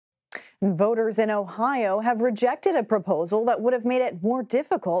Voters in Ohio have rejected a proposal that would have made it more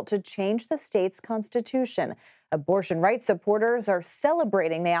difficult to change the state's constitution. Abortion rights supporters are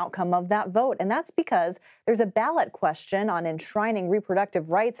celebrating the outcome of that vote, and that's because there's a ballot question on enshrining reproductive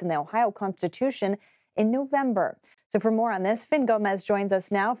rights in the Ohio Constitution in November. So for more on this, Fin Gómez joins us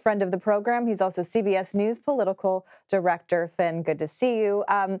now, friend of the program. He's also CBS News political director. Fin, good to see you.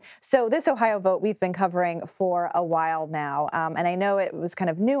 So this Ohio vote we've been covering for a while now, and I know it was kind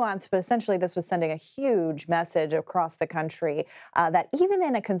of nuanced, but essentially this was sending a huge message across the country that even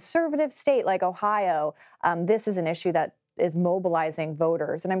in a conservative state like Ohio, this is an issue that is mobilizing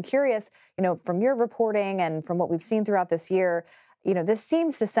voters. And I'm curious, from your reporting and from what we've seen throughout this year, this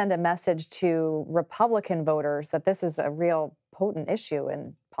seems to send a message to Republican voters that this is a real potent issue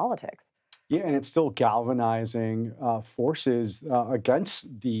in politics. Yeah, and it's still galvanizing forces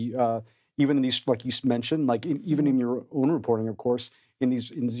against the even in these, like you mentioned, even in your own reporting, of course, in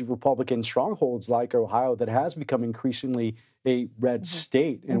these Republican strongholds like Ohio, that has become increasingly a red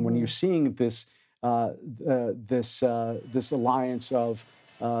state. And when you're seeing this this alliance of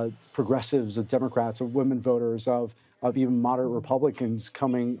progressives, of Democrats, of women voters, of even moderate Republicans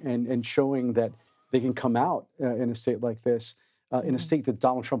coming and showing that they can come out in a state like this, in a state that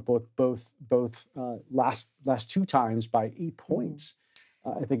Donald Trump both last two times by 8 points.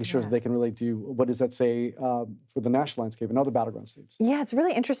 I think it shows that they can really do. What does that say for the national landscape and other battleground states? Yeah, it's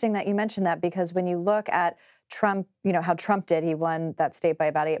really interesting that you mentioned that, because when you look at Trump, how Trump did, he won that state by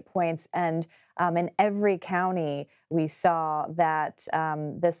about 8 points. And in every county, we saw that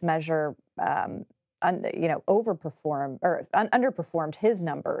this measure overperformed or underperformed his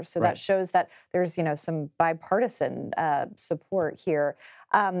numbers. So that shows that there's, some bipartisan support here.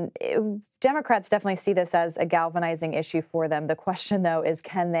 Democrats definitely see this as a galvanizing issue for them. The question, though, is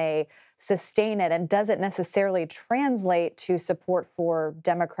can they sustain it? And does it necessarily translate to support for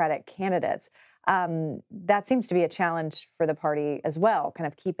Democratic candidates? That seems to be a challenge for the party as well, kind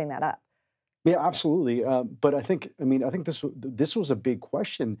of keeping that up. Yeah, absolutely. But I think this was a big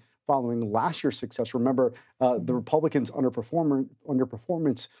question following last year's success. Remember, the Republicans'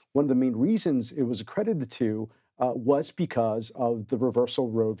 underperformance. One of the main reasons it was accredited to was because of the reversal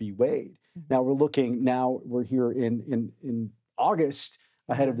of Roe v. Wade. Now we're here in August,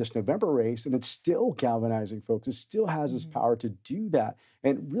 ahead of this November race, and it's still galvanizing folks. It still has this power to do that.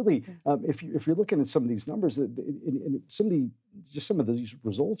 And really, if you're looking at some of these numbers, some of these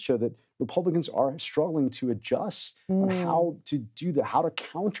results show that Republicans are struggling to adjust on how to do that, how to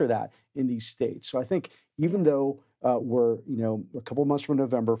counter that in these states. So I think even though we're a couple of months from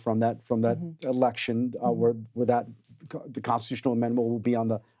November from that election, where the constitutional amendment will be on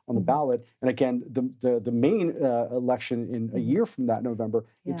the ballot, and again the main election in a year from that November,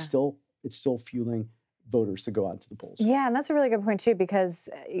 it's still fueling voters to go out to the polls. Yeah, and that's a really good point too, because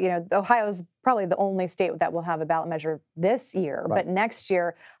Ohio is probably the only state that will have a ballot measure this year. But next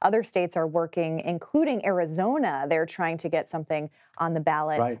year, other states are working, including Arizona. They're trying to get something on the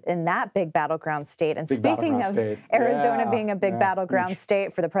ballot in that big battleground state. And speaking of Arizona being a big battleground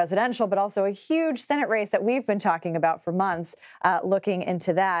state for the presidential, but also a huge Senate race that we've been talking about for months, looking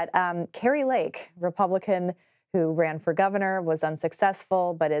into that. Kari Lake, Republican who ran for governor, was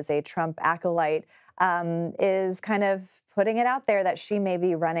unsuccessful, but is a Trump acolyte, is kind of putting it out there that she may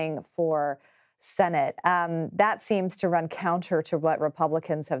be running for Senate. That seems to run counter to what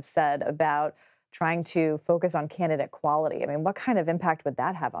Republicans have said about trying to focus on candidate quality. I mean, what kind of impact would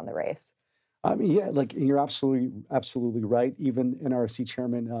that have on the race? I mean, yeah, you're absolutely right. Even NRC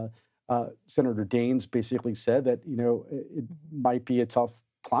Chairman Senator Daines basically said that it might be a tough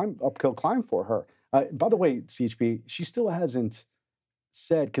uphill climb for her. By the way, CHB, she still hasn't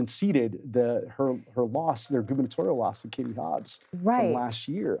conceded her loss, their gubernatorial loss to Katie Hobbs from last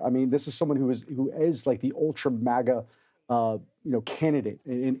year. I mean, this is someone who is like the ultra MAGA, candidate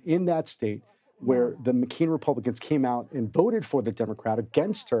in that state, where the McCain Republicans came out and voted for the Democrat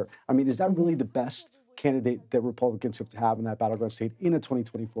against her. I mean, is that really the best candidate that Republicans have to have in that battleground state in a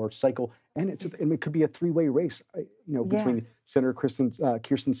 2024 cycle? And it could be a three-way race, between Senator Kyrsten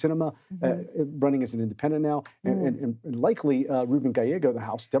Sinema running as an independent now, and likely Ruben Gallego, the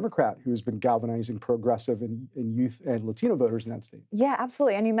House Democrat, who's been galvanizing progressive and youth and Latino voters in that state. Yeah,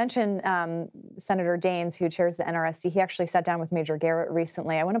 absolutely. And you mentioned Senator Daines, who chairs the NRSC. He actually sat down with Major Garrett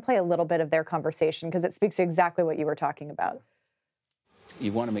recently. I want to play a little bit of their conversation because it speaks to exactly what you were talking about.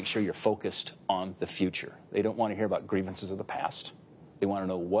 You want to make sure you're focused on the future. They don't want to hear about grievances of the past. They want to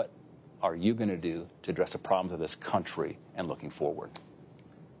know, what are you going to do to address the problems of this country and looking forward?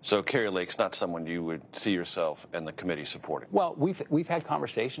 So Carrie Lake's not someone you would see yourself and the committee supporting? Well, we've had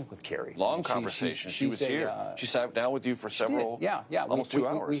conversations with Carrie. Long conversations. She was here. She sat down with you for several, almost 2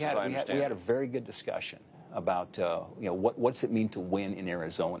 hours, we as I understand. We had a very good discussion about what's it mean to win in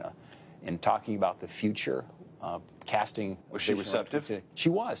Arizona, and talking about the future. Casting. Was she receptive? She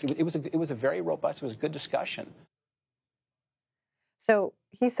was. It was a very robust. It was a good discussion. So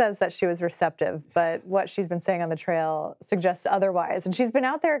he says that she was receptive, but what she's been saying on the trail suggests otherwise. And she's been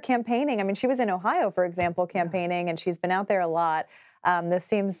out there campaigning. I mean, she was in Ohio, for example, campaigning, and she's been out there a lot. This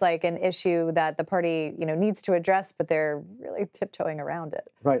seems like an issue that the party, needs to address, but they're really tiptoeing around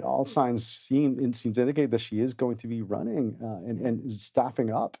it. Right. All signs seem to indicate that she is going to be running and is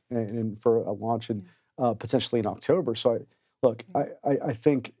staffing up and for a launch in potentially in October. So, I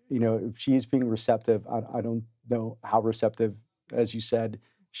think if she is being receptive, I don't know how receptive, as you said,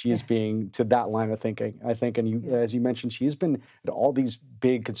 she is being to that line of thinking. I think, and as you mentioned, she has been at all these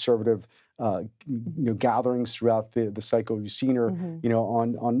big conservative, gatherings throughout the cycle. You've seen her,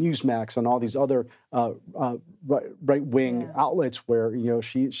 on Newsmax, on all these other right-wing outlets where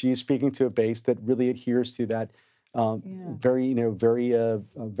she is speaking to a base that really adheres to that very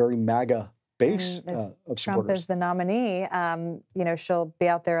MAGA base of supporters. Trump is the nominee, she'll be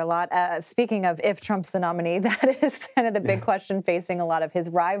out there a lot. Speaking of if Trump's the nominee, that is kind of the big question facing a lot of his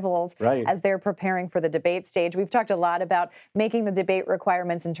rivals as they're preparing for the debate stage. We've talked a lot about making the debate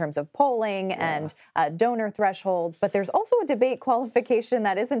requirements in terms of polling and donor thresholds, but there's also a debate qualification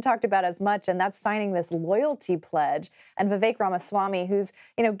that isn't talked about as much, and that's signing this loyalty pledge. And Vivek Ramaswamy, who's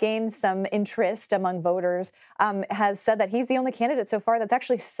gained some interest among voters, has said that he's the only candidate so far that's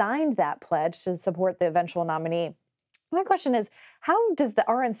actually signed that pledge to support the eventual nominee. My question is, how does the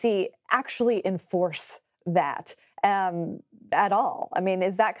RNC actually enforce that at all? I mean,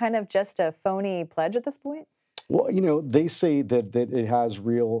 is that kind of just a phony pledge at this point? Well, they say that it has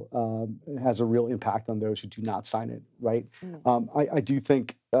a real impact on those who do not sign it, right? I do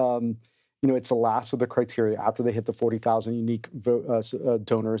think it's the last of the criteria after they hit the 40,000 unique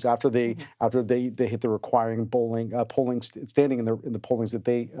donors, after they hit the requiring polling standing in the pollings that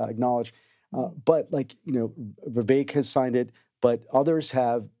they acknowledge. But Vivek has signed it, but others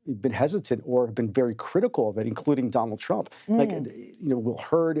have been hesitant or have been very critical of it, including Donald Trump. Will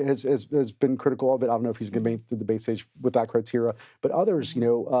Hurd has been critical of it. I don't know if he's going to make the debate stage with that criteria, but others,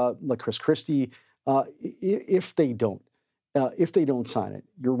 like Chris Christie, if they don't sign it,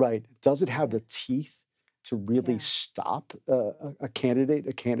 you're right. Does it have the teeth to really stop a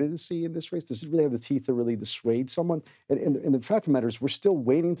candidacy in this race? Does it really have the teeth to really dissuade someone? And the fact of the matter is, we're still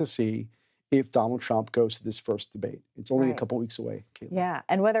waiting to see if Donald Trump goes to this first debate. It's only a couple weeks away, Caitlin. Yeah,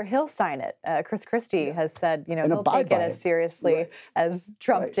 and whether he'll sign it. Chris Christie has said, he'll take it as seriously as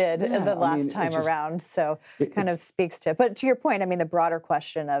Trump did the last time around. So it kind of speaks to, but to your point, I mean, the broader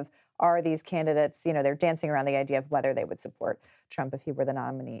question of, are these candidates, they're dancing around the idea of whether they would support Trump if he were the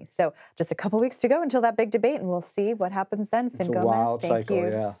nominee. So just a couple weeks to go until that big debate, and we'll see what happens then. Fin Gómez, thank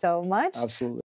you so much. Absolutely.